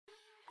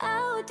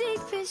How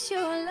deep is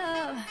your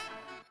love?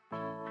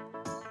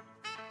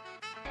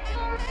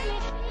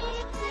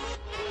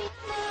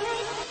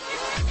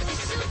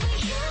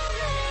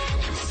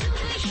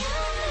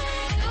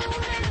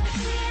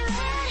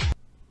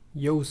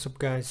 Yo, what's up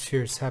guys,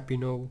 here's Happy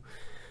No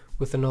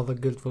with another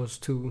Guild Wars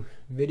 2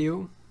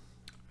 video.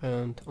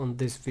 And on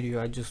this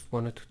video I just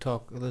wanted to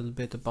talk a little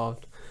bit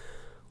about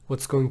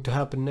what's going to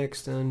happen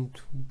next and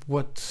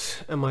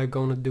what am I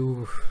gonna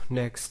do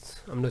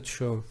next. I'm not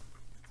sure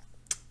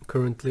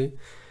currently,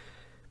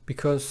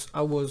 because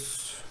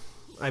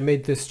I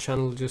made this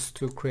channel just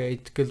to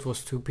create Guild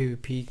Wars 2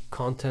 PvP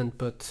content,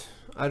 but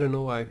I don't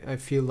know, I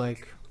feel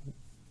like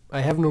I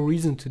have no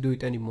reason to do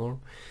it anymore.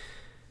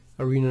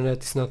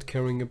 Arenanet is not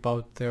caring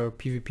about their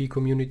PvP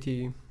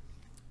community.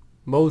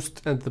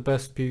 Most and the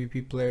best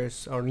PvP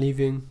players are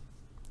leaving,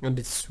 and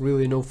it's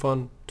really no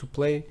fun to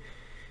play.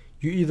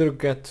 You either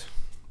get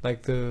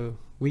like the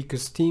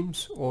weakest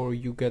teams, or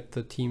you get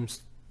the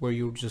teams where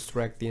you just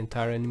wreck the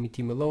entire enemy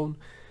team alone.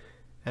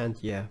 And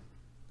yeah,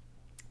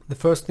 the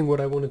first thing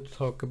what I wanted to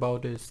talk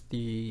about is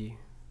the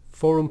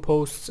forum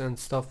posts and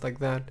stuff like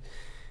that,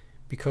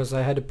 because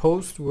I had a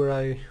post where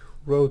I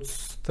wrote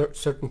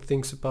certain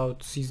things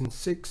about season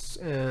 6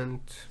 and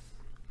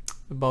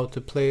about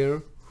a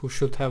player who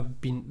should have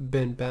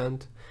been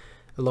banned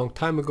a long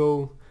time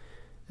ago,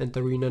 and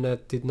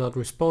Arenanet did not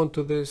respond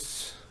to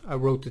this. I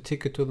wrote a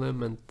ticket to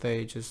them and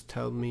they just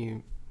told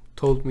me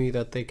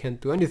that they can't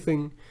do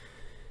anything.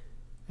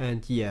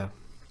 And yeah,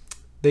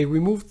 they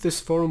removed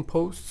this forum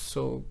post,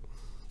 so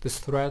this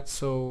thread,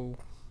 so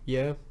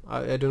yeah,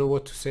 I don't know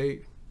what to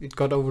say. It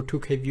got over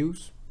 2k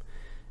views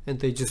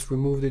and they just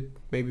removed it,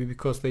 maybe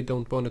because they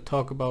don't want to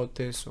talk about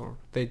this, or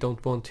they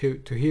don't want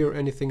to hear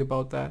anything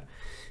about that.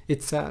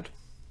 It's sad,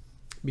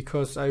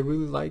 because I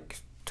really like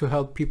to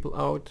help people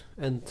out,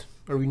 and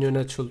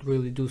Arenanet should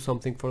really do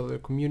something for their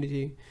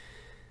community,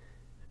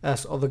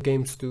 as other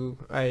games do.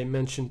 I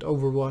mentioned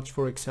Overwatch,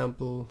 for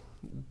example,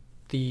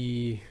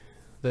 the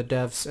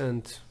devs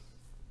and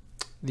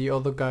the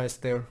other guys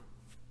there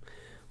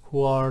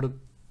who are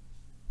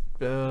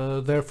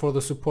there for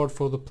the support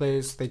for the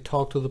players. They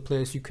talk to the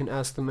players, you can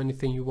ask them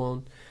anything you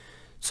want.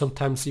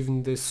 Sometimes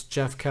even this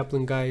Jeff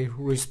Kaplan guy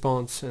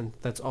responds, and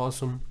that's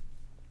awesome.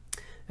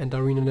 And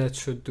Arenanet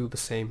should do the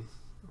same,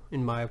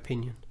 in my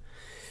opinion.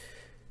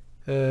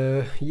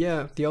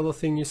 Yeah, the other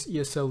thing is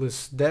ESL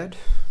is dead,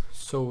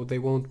 so they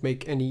won't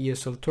make any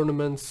ESL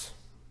tournaments.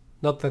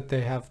 Not that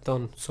they have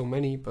done so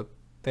many, but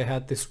they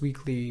had this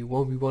weekly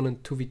 1v1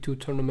 and 2v2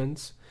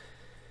 tournaments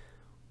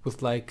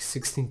with like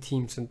 16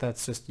 teams, and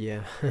that's just,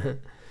 yeah.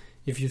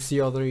 If you see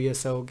other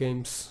ESL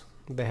games,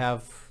 they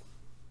have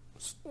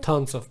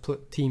tons of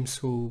teams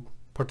who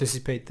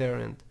participate there,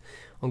 and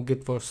on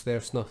Guild Wars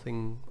there's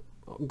nothing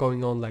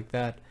going on like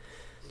that.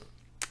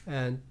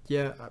 And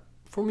yeah,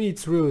 for me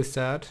it's really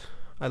sad.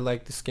 I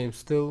like this game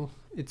still.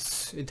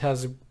 It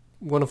has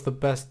one of the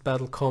best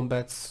battle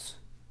combats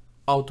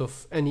out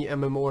of any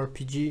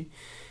MMORPG,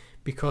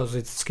 because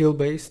it's skill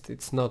based.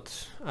 It's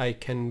not I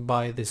can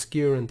buy this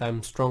gear and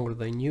I'm stronger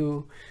than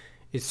you.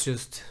 It's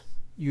just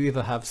you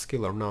either have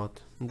skill or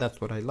not, and that's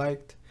what I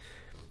liked.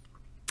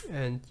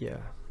 And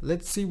yeah,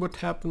 let's see what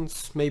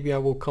happens. Maybe I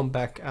will come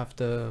back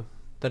after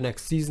the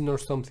next season or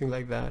something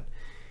like that,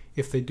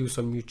 if they do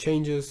some new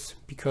changes,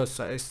 because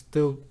I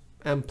still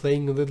am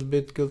playing a little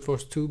bit Guild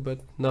Wars 2,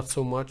 but not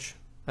so much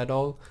at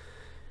all.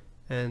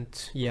 And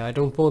yeah, I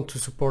don't want to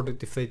support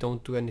it if they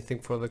don't do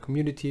anything for the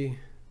community.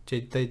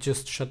 They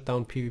just shut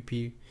down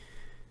PvP.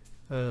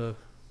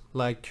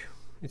 Like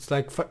it's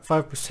like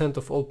 5%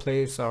 of all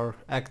players are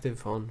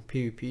active on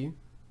PvP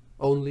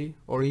only,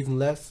 or even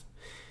less,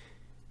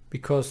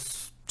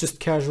 because just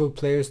casual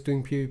players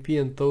doing PvP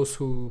and those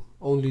who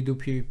only do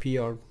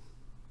PvP are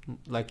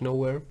like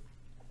nowhere.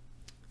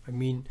 I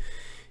mean,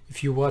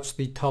 if you watch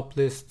the top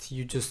list,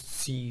 you just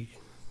see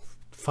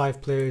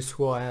 5 players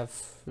who have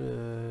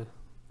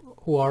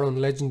who are on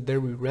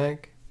legendary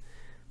rank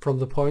from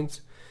the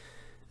points,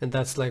 and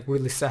that's like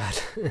really sad.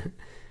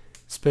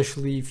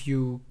 Especially if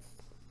you,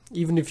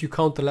 even if you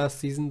count the last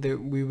season,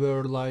 we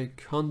were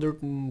like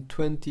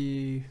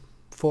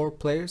 124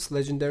 players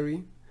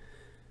legendary,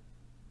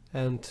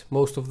 and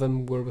most of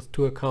them were with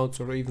 2 accounts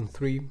or even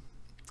 3,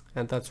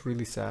 and that's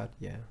really sad.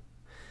 Yeah,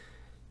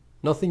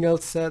 nothing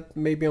else said.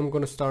 Maybe I'm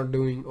gonna start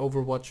doing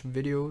Overwatch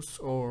videos,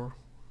 or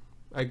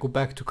I go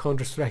back to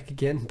Counter-Strike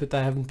again, but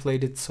I haven't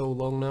played it so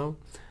long now.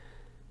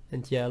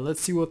 And yeah,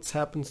 let's see what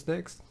happens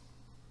next.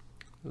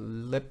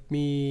 Let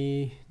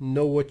me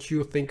know what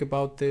you think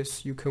about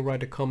this. You can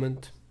write a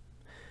comment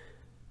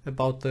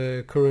about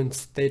the current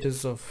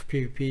status of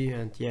PvP,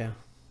 and yeah,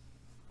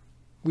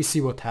 we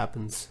see what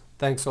happens.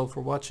 Thanks all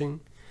for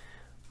watching.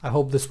 I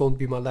hope this won't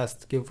be my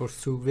last Guild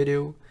Wars 2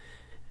 video,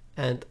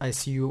 and I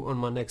see you on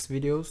my next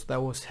videos.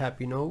 That was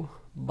Happy No.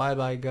 Bye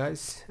bye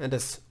guys, and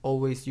as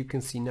always, you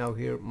can see now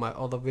here my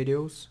other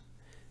videos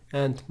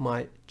and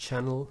my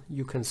channel.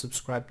 You can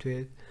subscribe to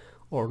it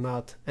or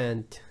not,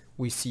 and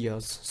we see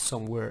us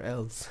somewhere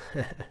else.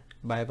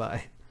 Bye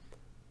bye.